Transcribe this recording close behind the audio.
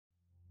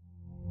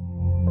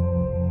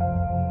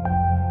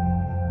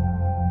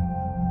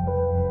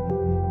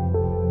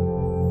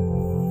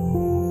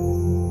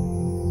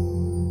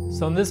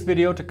So in this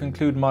video, to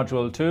conclude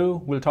Module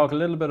 2, we'll talk a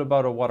little bit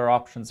about what our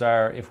options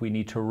are if we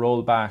need to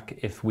roll back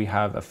if we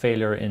have a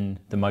failure in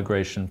the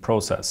migration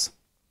process.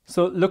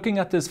 So looking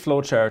at this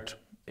flowchart,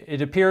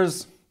 it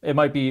appears it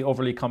might be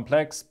overly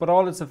complex, but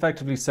all it's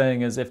effectively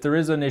saying is if there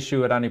is an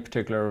issue at any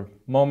particular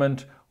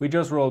moment, we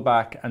just roll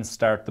back and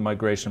start the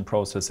migration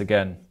process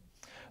again.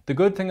 The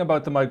good thing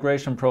about the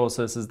migration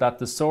process is that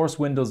the source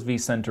Windows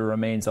vCenter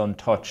remains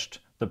untouched.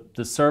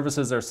 The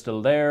services are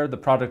still there, the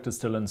product is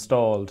still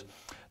installed.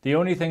 The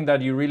only thing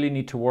that you really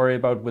need to worry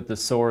about with the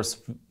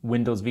source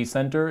Windows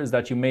vCenter is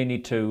that you may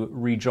need to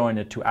rejoin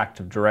it to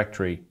Active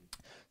Directory.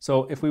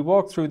 So if we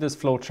walk through this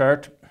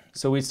flowchart,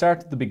 so we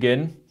start at the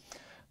begin.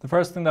 The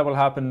first thing that will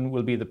happen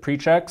will be the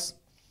pre-checks.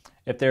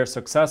 If they're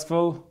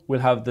successful, we'll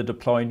have the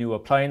deploy new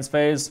appliance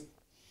phase.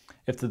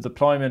 If the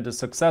deployment is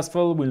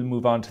successful, we'll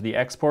move on to the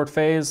export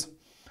phase.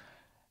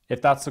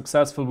 If that's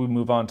successful, we'll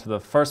move on to the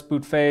first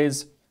boot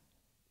phase,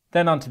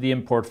 then on to the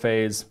import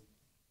phase,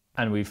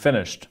 and we've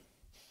finished.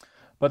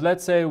 But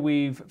let's say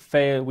we've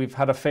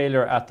had a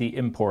failure at the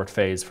import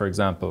phase, for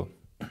example.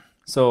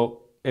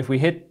 So if we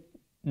hit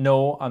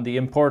no on the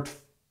import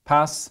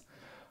pass,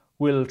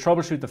 we'll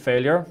troubleshoot the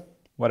failure,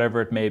 whatever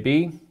it may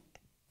be.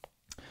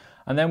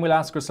 And then we'll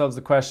ask ourselves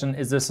the question,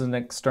 is this an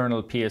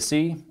external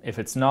PSC? If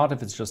it's not,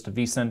 if it's just a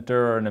vCenter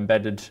or an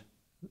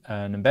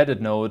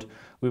embedded node,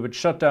 we would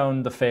shut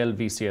down the failed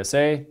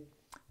VCSA,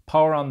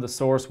 power on the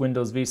source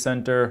Windows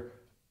vCenter.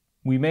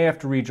 We may have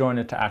to rejoin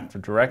it to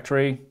Active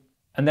Directory,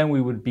 and then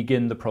we would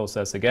begin the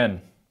process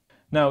again.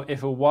 Now,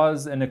 if it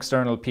was an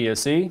external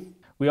PSC,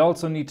 we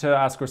also need to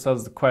ask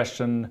ourselves the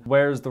question,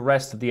 where's the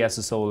rest of the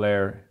SSO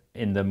layer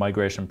in the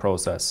migration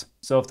process?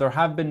 So if there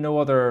have been no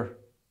other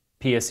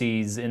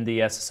PSCs in the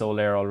SSO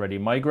layer already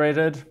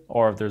migrated,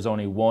 or if there's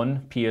only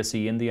one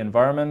PSC in the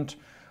environment,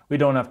 we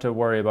don't have to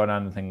worry about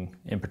anything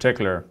in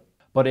particular.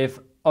 But if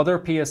other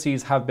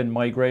PSCs have been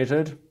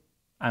migrated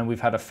and we've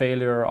had a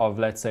failure of,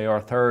 let's say,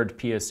 our third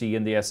PSC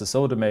in the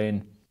SSO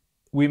domain,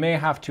 we may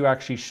have to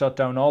actually shut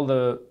down all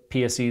the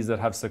PSCs that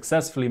have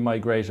successfully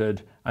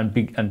migrated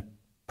and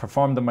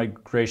perform the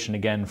migration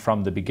again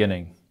from the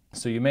beginning.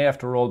 So you may have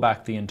to roll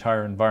back the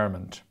entire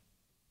environment.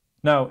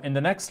 Now, in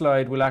the next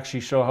slide, we'll actually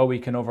show how we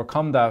can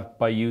overcome that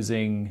by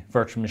using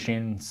virtual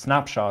machine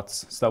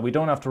snapshots so that we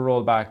don't have to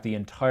roll back the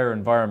entire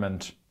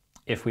environment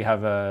if we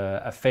have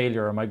a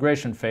failure, a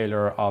migration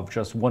failure of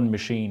just one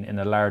machine in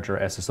a larger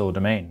SSO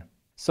domain.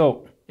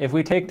 So if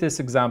we take this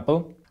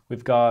example,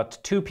 we've got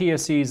two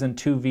PSCs and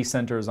two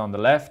vCenters on the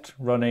left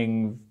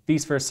running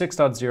vSphere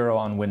 6.0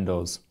 on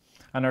Windows.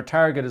 And our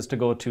target is to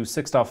go to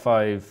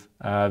 6.5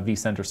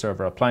 vCenter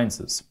server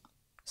appliances.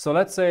 So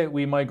let's say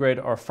we migrate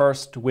our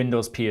first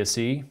Windows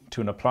PSC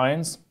to an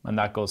appliance, and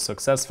that goes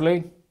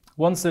successfully.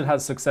 Once it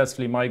has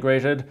successfully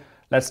migrated,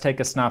 let's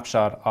take a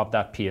snapshot of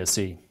that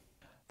PSC.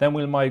 Then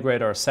we'll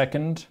migrate our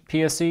second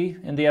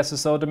PSC in the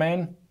SSO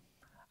domain,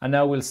 and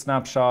now we'll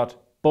snapshot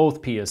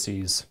both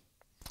PSCs.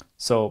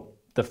 So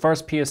the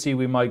first PSC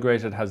we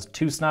migrated has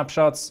two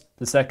snapshots,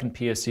 the second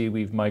PSC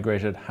we've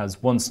migrated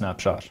has one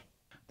snapshot.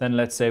 Then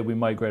let's say we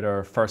migrate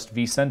our first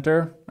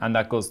vCenter, and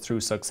that goes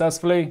through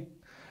successfully.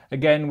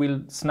 Again,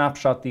 we'll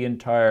snapshot the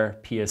entire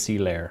PSC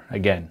layer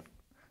again.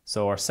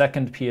 So our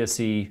second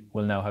PSC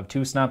will now have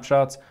two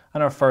snapshots,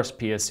 and our first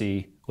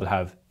PSC will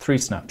have three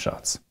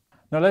snapshots.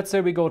 Now let's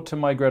say we go to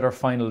migrate our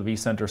final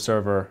vCenter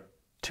server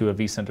to a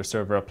vCenter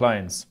server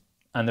appliance,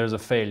 and there's a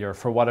failure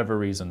for whatever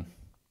reason.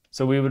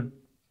 So we would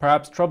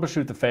perhaps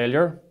troubleshoot the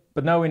failure,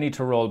 but now we need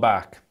to roll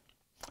back.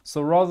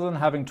 So rather than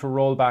having to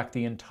roll back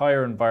the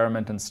entire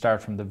environment and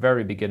start from the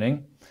very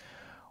beginning,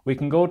 we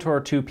can go to our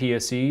two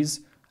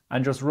PSCs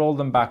and just roll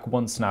them back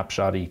one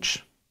snapshot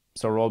each.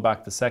 So roll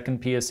back the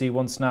second PSC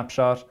one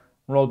snapshot,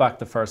 roll back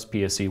the first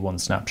PSC one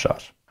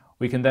snapshot.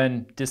 We can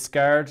then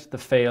discard the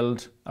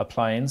failed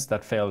appliance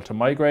that failed to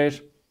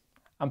migrate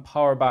and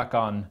power back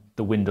on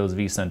the Windows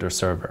vCenter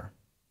server.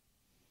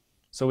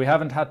 So we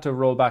haven't had to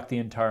roll back the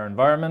entire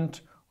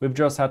environment, we've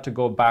just had to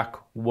go back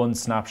one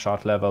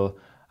snapshot level,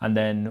 and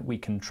then we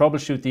can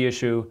troubleshoot the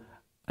issue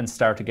and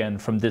start again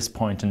from this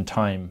point in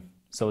time.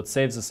 So it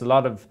saves us a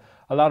lot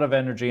of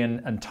energy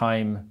and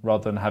time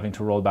rather than having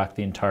to roll back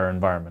the entire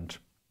environment.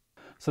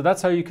 So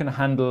that's how you can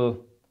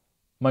handle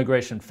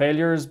migration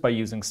failures, by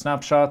using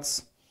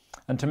snapshots,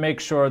 and to make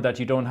sure that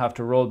you don't have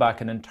to roll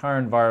back an entire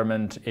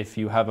environment if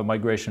you have a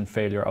migration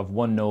failure of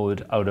one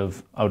node out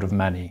of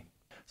many.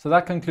 So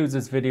that concludes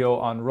this video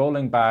on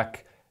rolling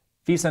back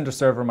vCenter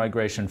server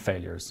migration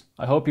failures.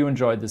 I hope you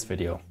enjoyed this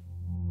video.